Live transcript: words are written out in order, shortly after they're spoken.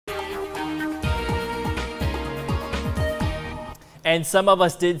And some of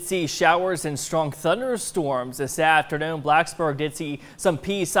us did see showers and strong thunderstorms this afternoon. Blacksburg did see some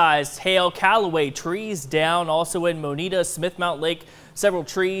pea-sized hail. Callaway, trees down. Also in Moneta, Smith Mountain Lake, several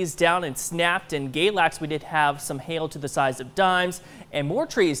trees down and snapped. In Galax, we did have some hail to the size of dimes and more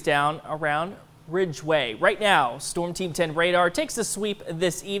trees down around Ridgeway. Right now, Storm Team 10 radar takes a sweep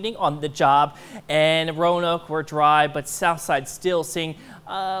this evening on the job, and Roanoke, we're dry, but Southside still seeing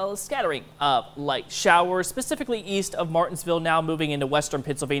scattering of light showers, specifically east of Martinsville. Now moving into western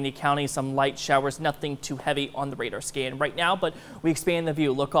Pennsylvania County, some light showers, nothing too heavy on the radar scan right now, but we expand the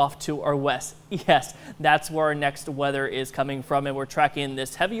view, look off to our west. Yes, that's where our next weather is coming from, and we're tracking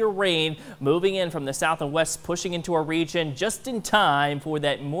this heavier rain moving in from the south and west, pushing into our region just in time for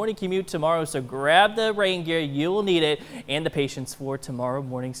that morning commute tomorrow. So grab the rain gear, you'll need it, and the patience for tomorrow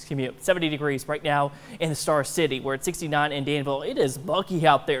morning's commute. 70 degrees right now in the Star City. We're at 69 in Danville. It is bulky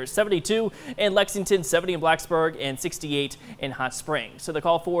out there. 72 in Lexington, 70 in Blacksburg, and 68 in Hot Springs. So the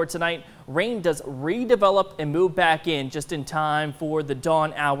call for tonight, rain does redevelop and move back in just in time for the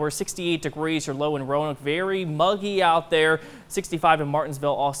dawn hour. 68 degrees, your low in Roanoke. Very muggy out there. 65 in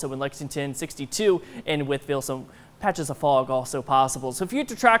Martinsville, also in Lexington. 62 in Wytheville. So patches of fog also possible. So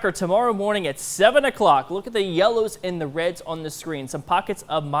future tracker tomorrow morning at 7 o'clock. Look at the yellows and the reds on the screen. Some pockets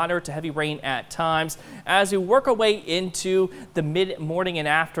of moderate to heavy rain at times. As we work our way into the mid-morning and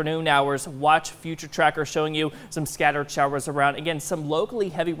afternoon hours, watch future tracker showing you some scattered showers around. Again, some locally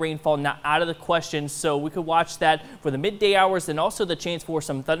heavy rainfall not out of the question, so we could watch that for the midday hours, and also the chance for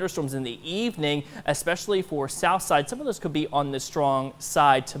some thunderstorms in the evening, especially for south side. Some of those could be on the strong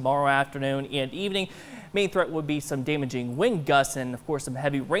side tomorrow afternoon and evening. Main threat would be some damaging wind gusts and, of course, some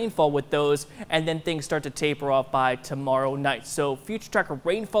heavy rainfall with those, and then things start to taper off by tomorrow night. So future tracker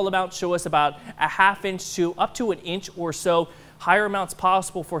rainfall amounts show us about a ½ inch to up to an inch or so. Higher amounts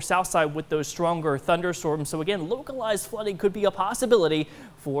possible for Southside with those stronger thunderstorms. So again, localized flooding could be a possibility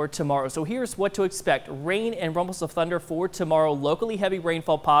for tomorrow. So here's what to expect. Rain and rumbles of thunder for tomorrow. Locally heavy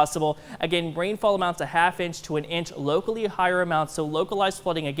rainfall possible. Again, rainfall amounts a ½ inch to an inch. Locally higher amounts. So localized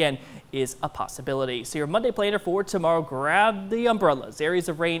flooding again is a possibility. So your Monday planner for tomorrow, grab the umbrellas. Areas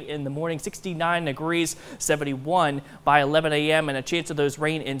of rain in the morning, 69 degrees, 71 by 11 a.m. and a chance of those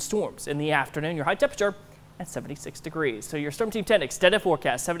rain and storms in the afternoon. Your high temperature at 76 degrees. So your Storm Team 10 extended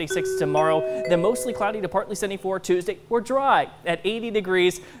forecast, 76 tomorrow, then mostly cloudy to partly sunny for Tuesday. We're dry at 80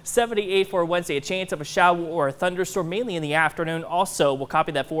 degrees, 78 for Wednesday. A chance of a shower or a thunderstorm mainly in the afternoon. Also, we'll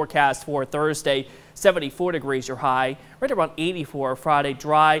copy that forecast for Thursday, 74 degrees your high, right around 84 Friday,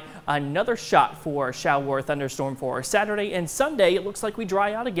 dry. Another shot for a shower or thunderstorm for Saturday and Sunday. It looks like we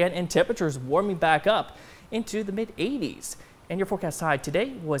dry out again and temperatures warming back up into the mid 80s. And your forecast high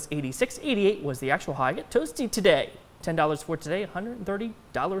today was 86. 88 was the actual high. Get toasty today. $10 for today,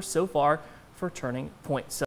 $130 so far for Turning Point. So